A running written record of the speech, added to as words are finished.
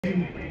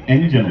Ladies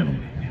and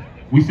gentlemen,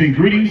 we send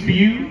greetings to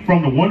you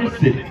from the Wonder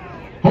City,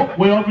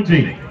 Hopewell,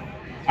 Virginia.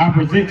 I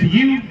present to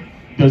you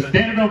the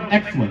standard of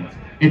excellence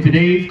in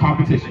today's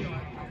competition.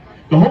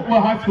 The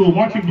Hopewell High School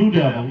Marching Blue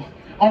Devils,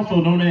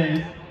 also known as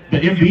the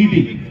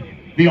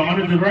MBD. They are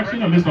under the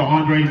direction of Mr.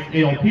 Andres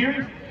L.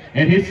 Pierce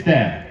and his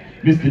staff,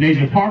 Ms.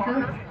 Denasia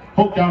Parker,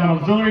 Hope Down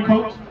Auxiliary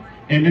Coach,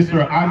 and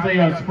Mr.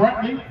 Isaiah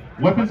Spratley,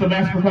 Weapons of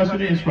Mass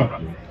Percussion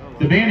Instructor.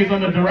 The band is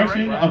under the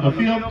direction of the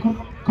field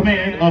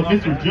command of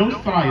Mr.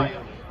 Josiah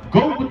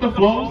Go With The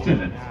Flow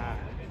Simmons.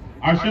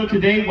 Our show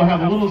today will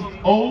have a little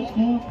old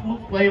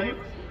school flavor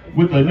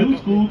with a new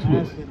school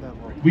twist.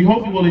 We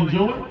hope you will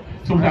enjoy.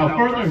 So without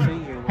further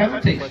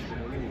hesitation,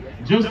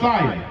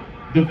 Josiah,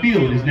 the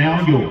field is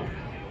now yours.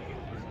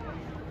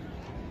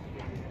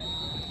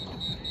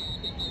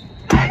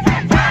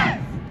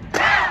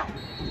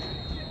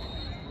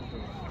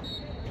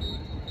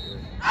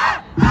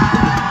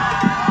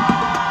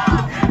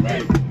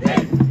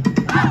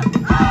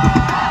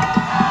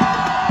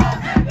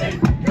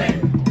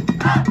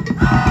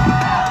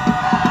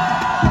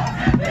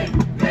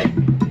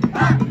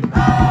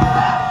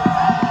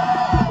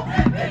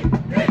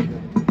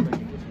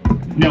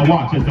 Now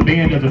watch as the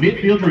band does a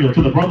midfield drill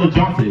to the Brother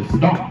Johnson's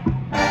stomp.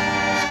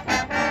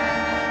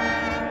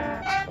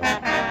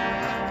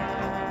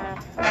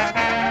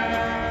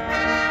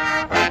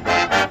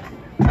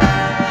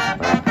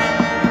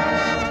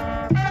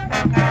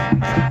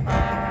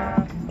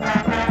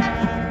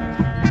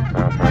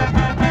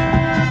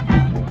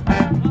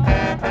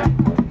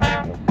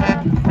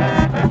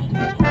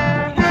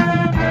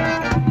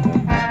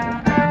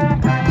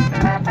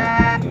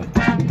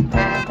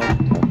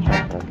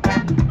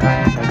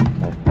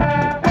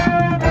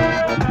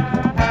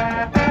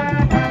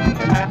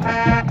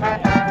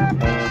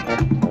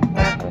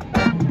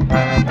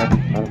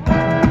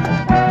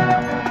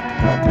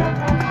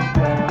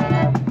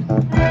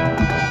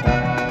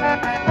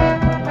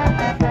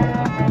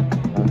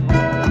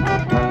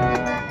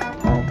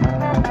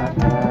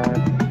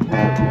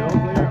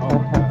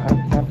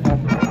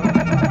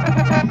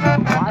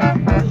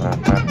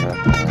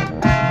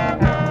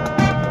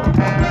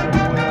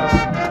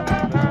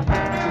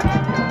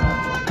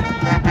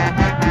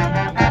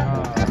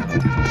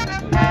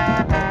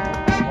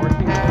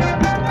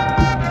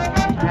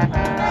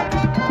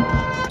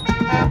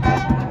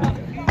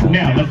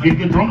 Now let's get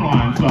the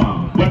drumline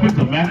song, Weapons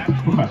of Mass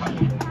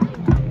Percussion.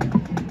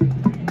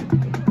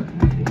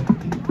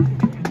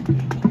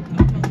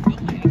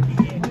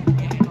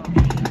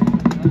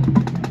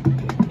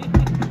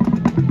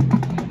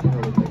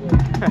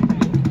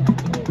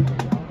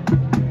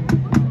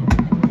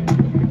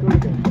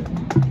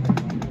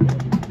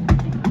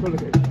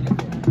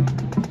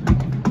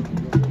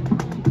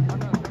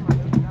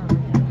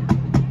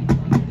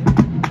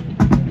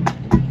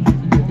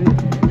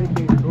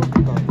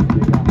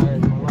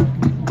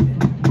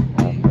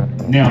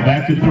 Now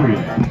back to the drill.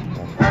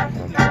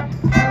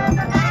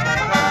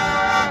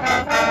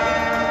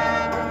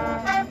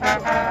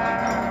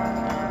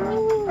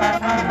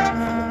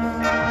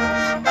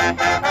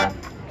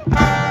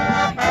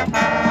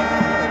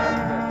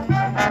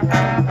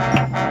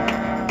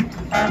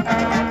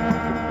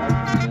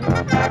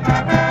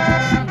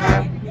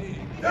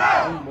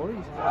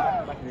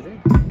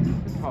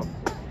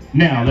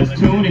 Now let's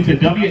tune into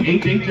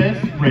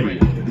WHHS Radio,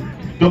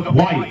 the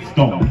Quiet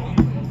Storm.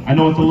 I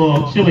know it's a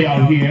little chilly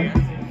out here.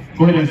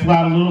 Go ahead and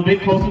slide a little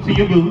bit closer to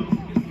your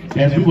booth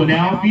as we will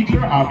now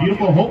feature our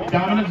beautiful Hope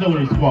Diamond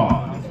Auxiliary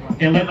Squad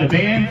and let the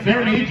band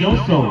serenade your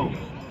soul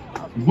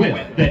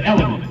with the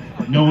elements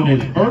known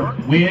as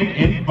Earth, Wind,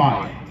 and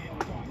Fire.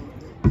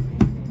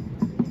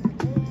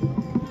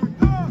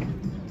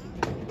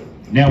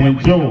 Now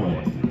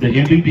enjoy the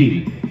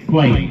MBD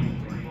playing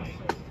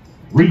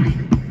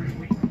Reason.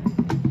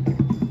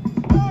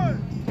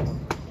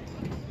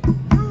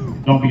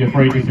 Don't be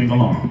afraid to sing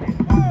along.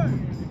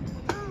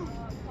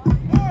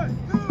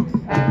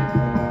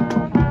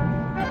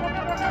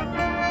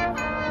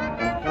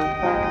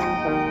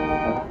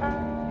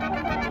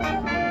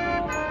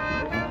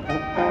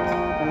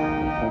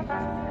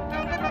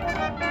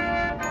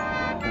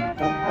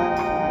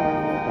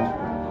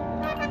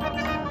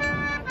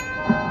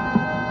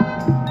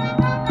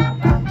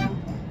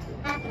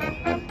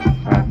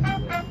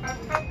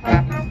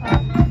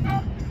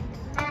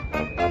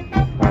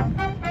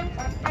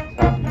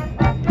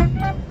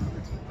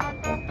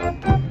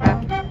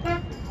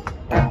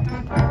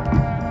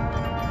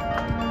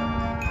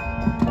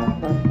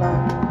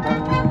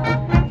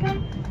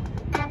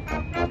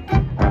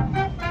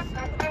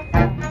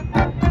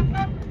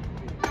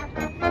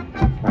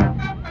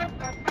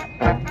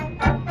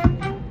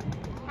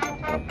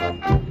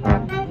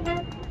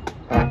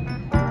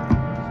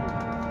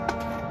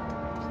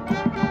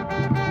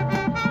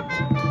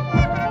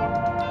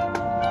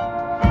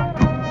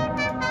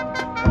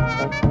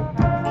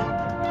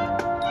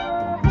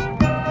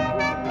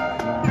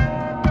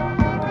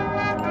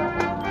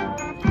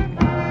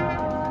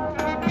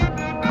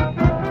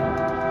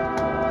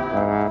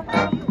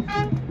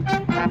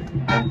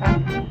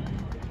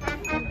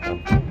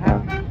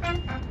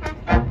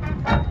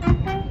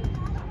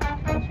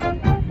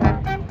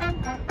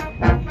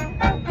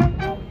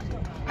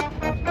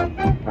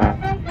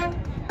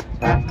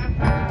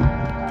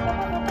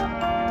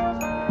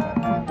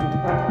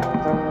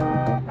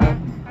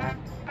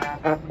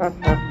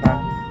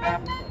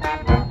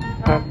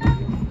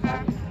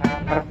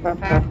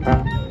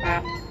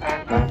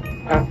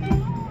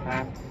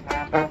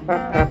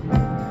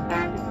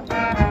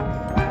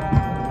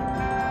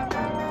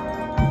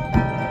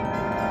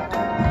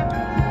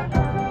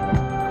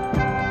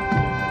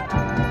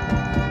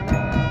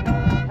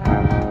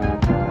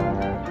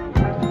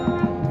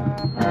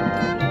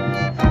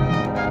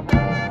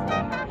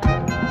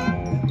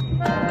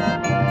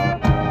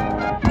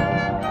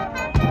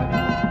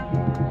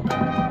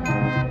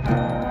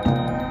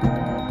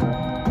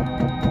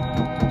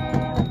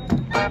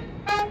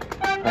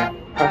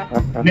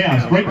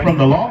 Now, straight from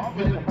the Las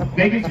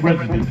Vegas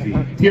residency,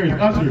 here is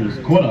Usher's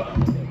Caught Up.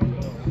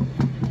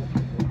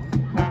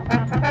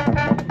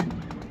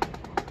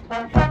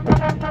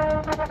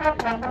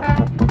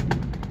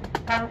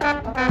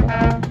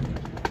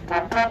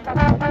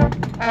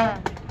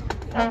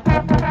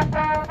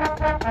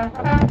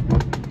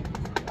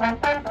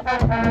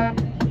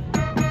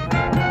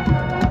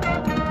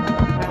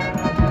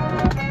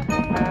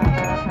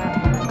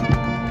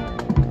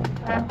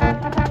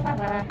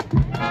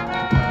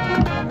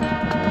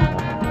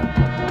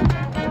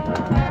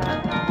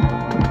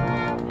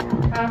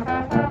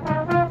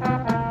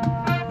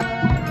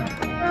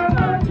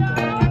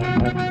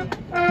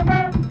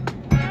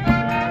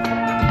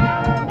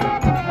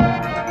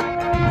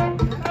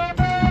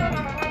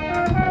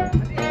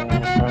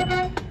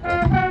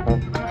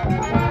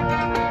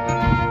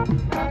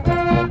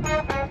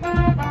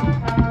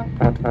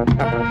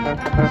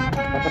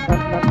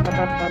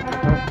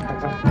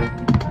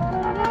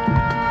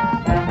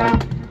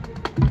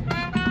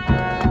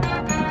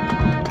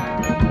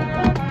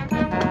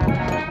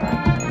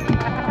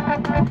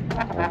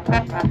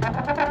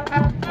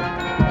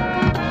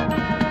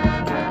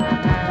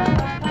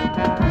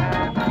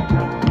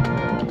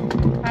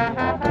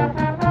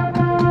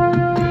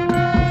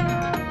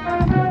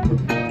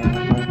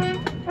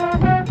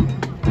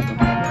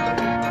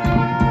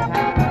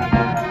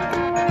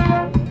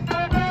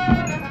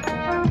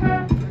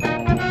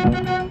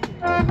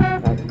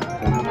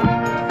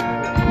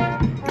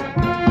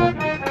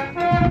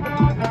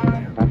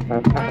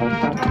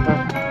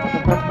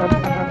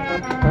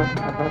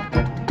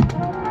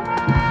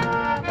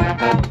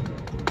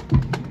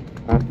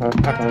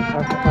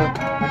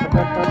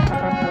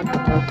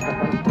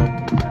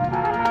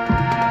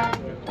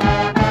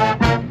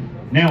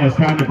 Now it's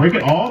time to break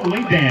it all the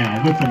way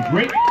down with some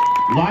great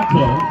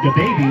Lotto, the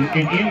baby,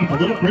 and end with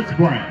a little Chris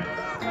Brown.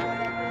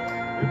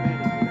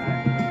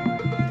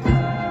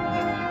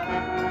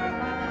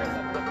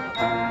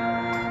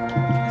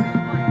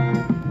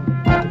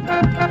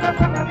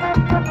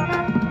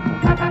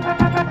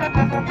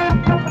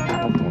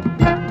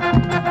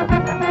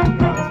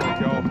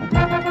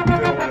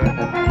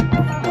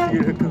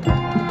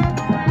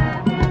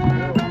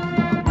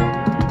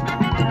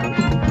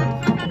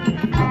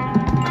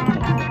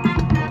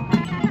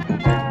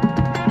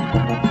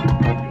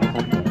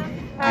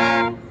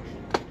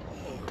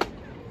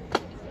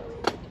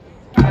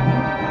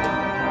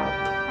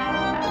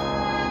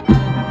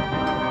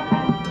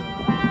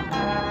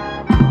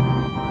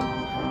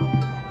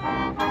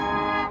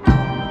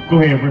 Go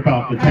ahead and rip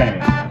out the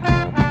tag.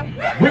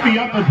 Rip me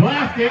out the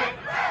plastic.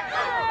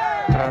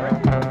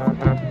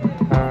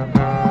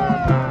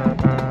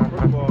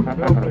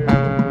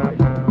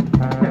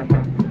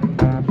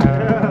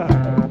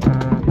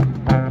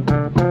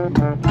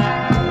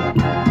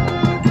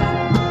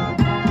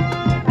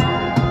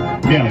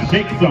 Now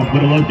shake some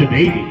with a little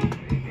baby.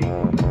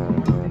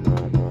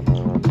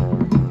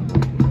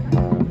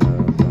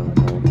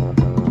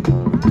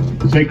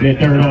 Shake that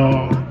dirt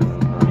off.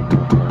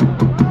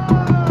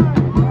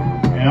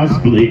 Now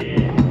split.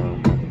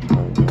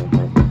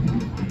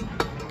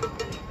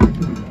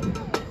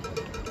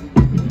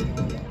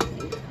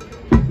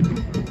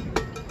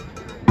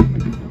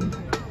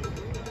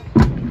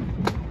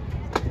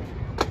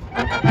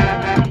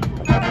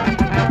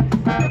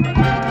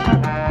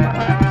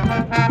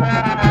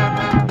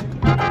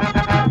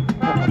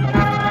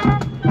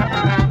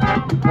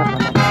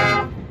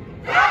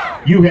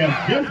 You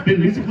have just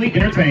been musically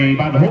entertained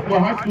by the Hopewell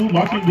High School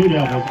Marching Blue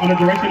Devils under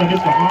direction of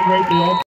Mr. Andre Phil.